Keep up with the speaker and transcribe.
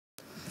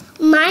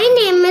My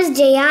name is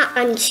Jaya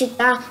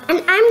Anshika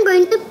and I'm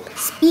going to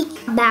speak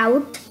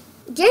about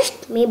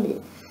just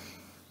Mabel.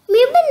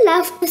 Mabel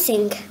loved to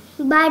sing,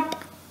 but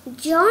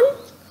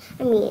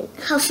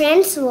her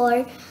friends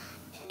were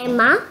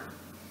Emma,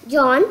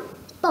 John,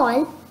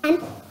 Paul, and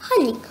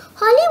Holly.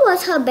 Holly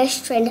was her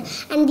best friend,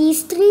 and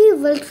these three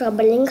were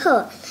troubling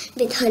her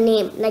with her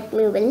name like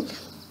Mabel.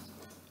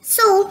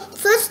 So,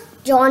 first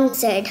John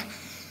said,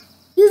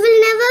 "You will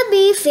never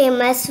be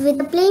famous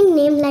with a plain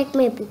name like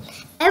Mabel.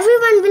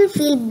 Everyone will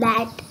feel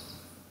bad."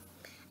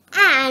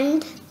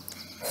 And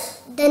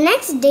the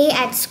next day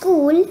at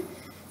school,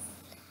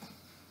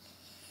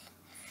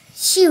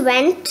 she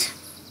went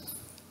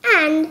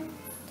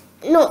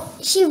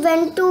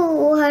to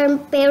her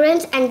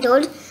parents and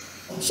told,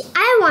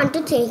 "I want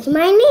to change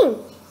my name."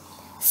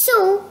 So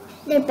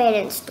their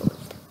parents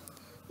told,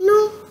 "No,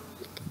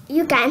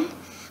 you can."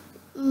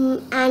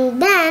 And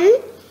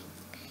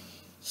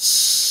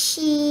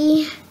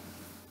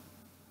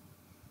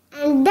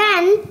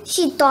then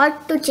she thought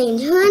to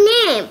change her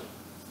name.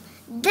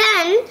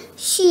 Then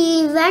she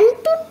went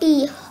to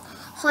tea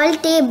hall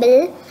table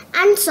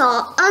and saw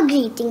a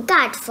greeting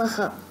card for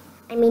her.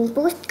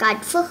 Postcard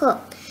for her.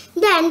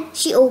 Then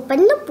she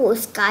opened the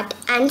postcard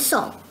and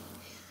saw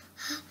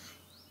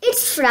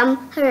it's from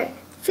her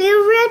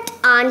favorite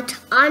aunt,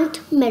 Aunt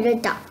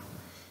Merida.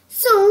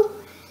 So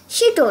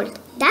she told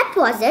that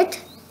was it.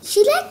 She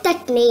liked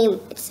that name,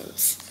 it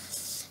seems.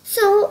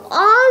 So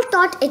all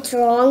thought it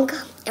wrong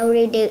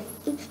every day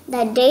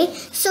that day.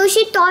 So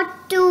she thought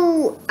to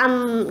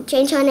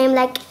change her name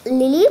like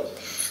Lily.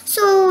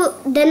 So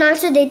then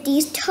also they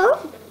teased her.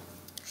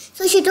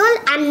 So she told,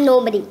 "I'm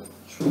nobody."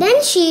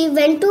 Then she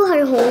went to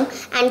her home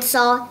and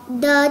saw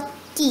the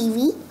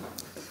TV,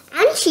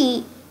 and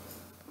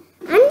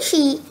she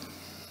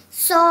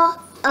saw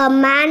a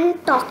man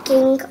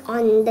talking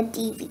on the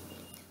TV.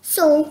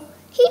 So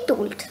he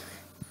told,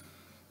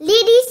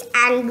 "Ladies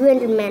and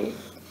gentlemen,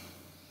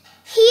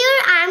 here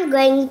I am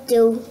going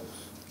to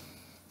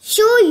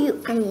show you,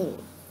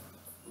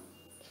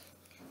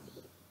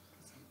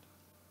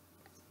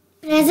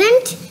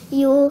 present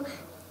you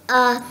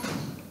a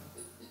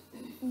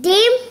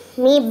Dame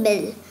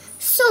Mabel."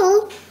 So,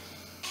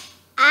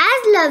 as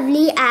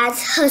lovely as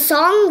her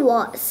song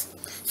was,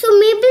 so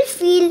Mabel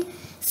felt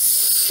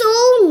so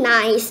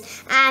nice,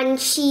 and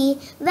she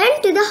went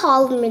to the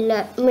hall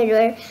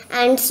mirror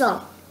and saw,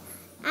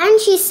 and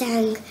she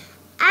sang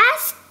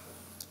as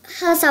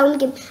her sound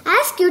came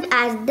as cute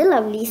as the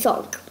lovely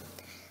song.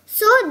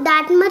 So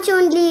that much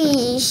only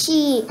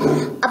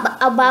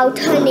about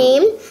her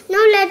name.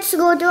 Now let's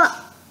go to,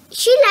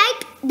 she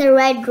liked the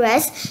red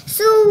dress.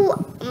 So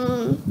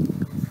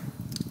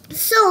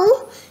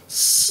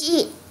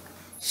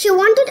she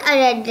wanted a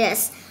red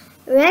dress.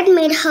 Red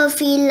made her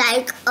feel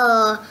like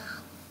a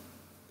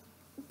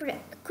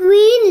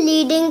queen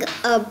leading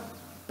a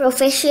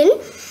profession,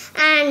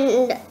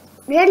 and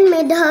red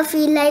made her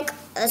feel like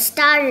a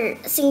star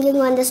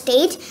singing on the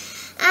stage.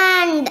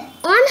 And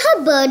on her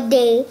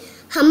birthday,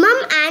 her mom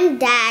and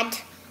dad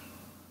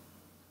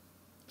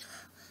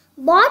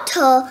bought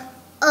her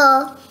a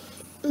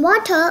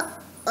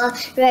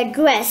red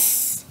dress.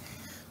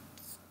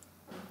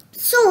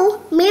 So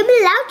Mabel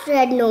loved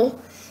red, no?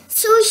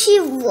 So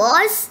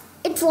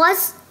it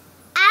was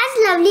as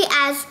lovely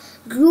as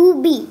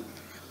ruby.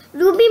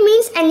 Ruby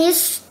means any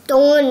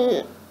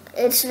stone.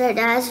 It's red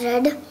as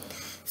red.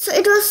 So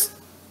it was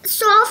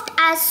soft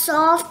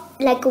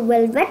like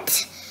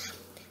velvet.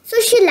 So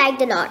she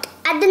liked it a lot.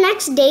 At the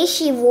next day,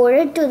 she wore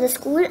it to the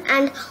school,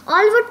 and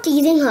all were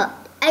teasing her.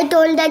 I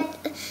told that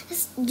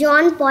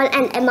John, Paul,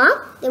 and Emma,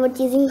 they were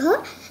teasing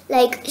her.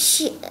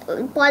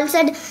 Paul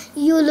said,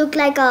 "You look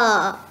like a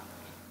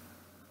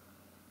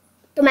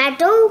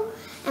tomato."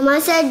 Emma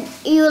said,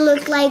 "You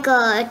look like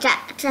a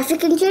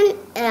traffic engine."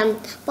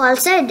 Paul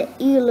said,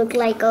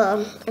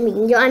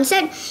 John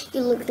said,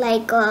 "You look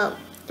like a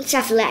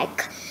traffic light."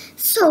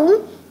 So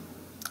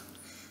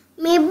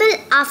Mabel,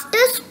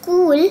 after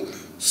school,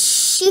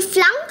 she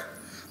flung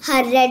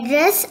her red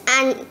dress,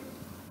 and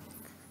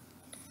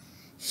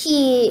she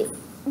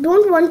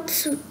don't want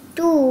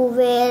to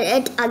wear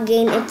it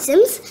again, it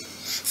seems.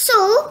 So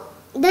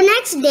the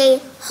next day,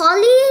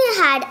 Holly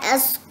had a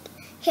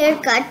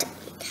haircut,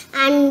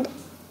 and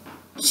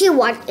she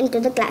walked into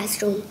the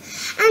classroom.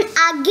 And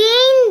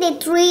again, the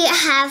three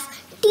have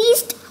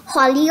teased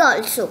Holly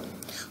also.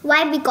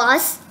 Why?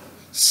 Because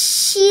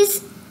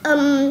she's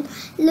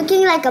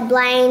looking like a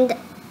blind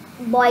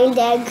boiled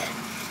egg.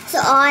 So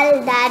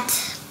all that.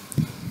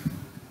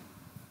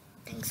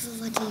 Thanks for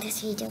watching this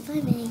video.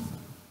 Bye bye.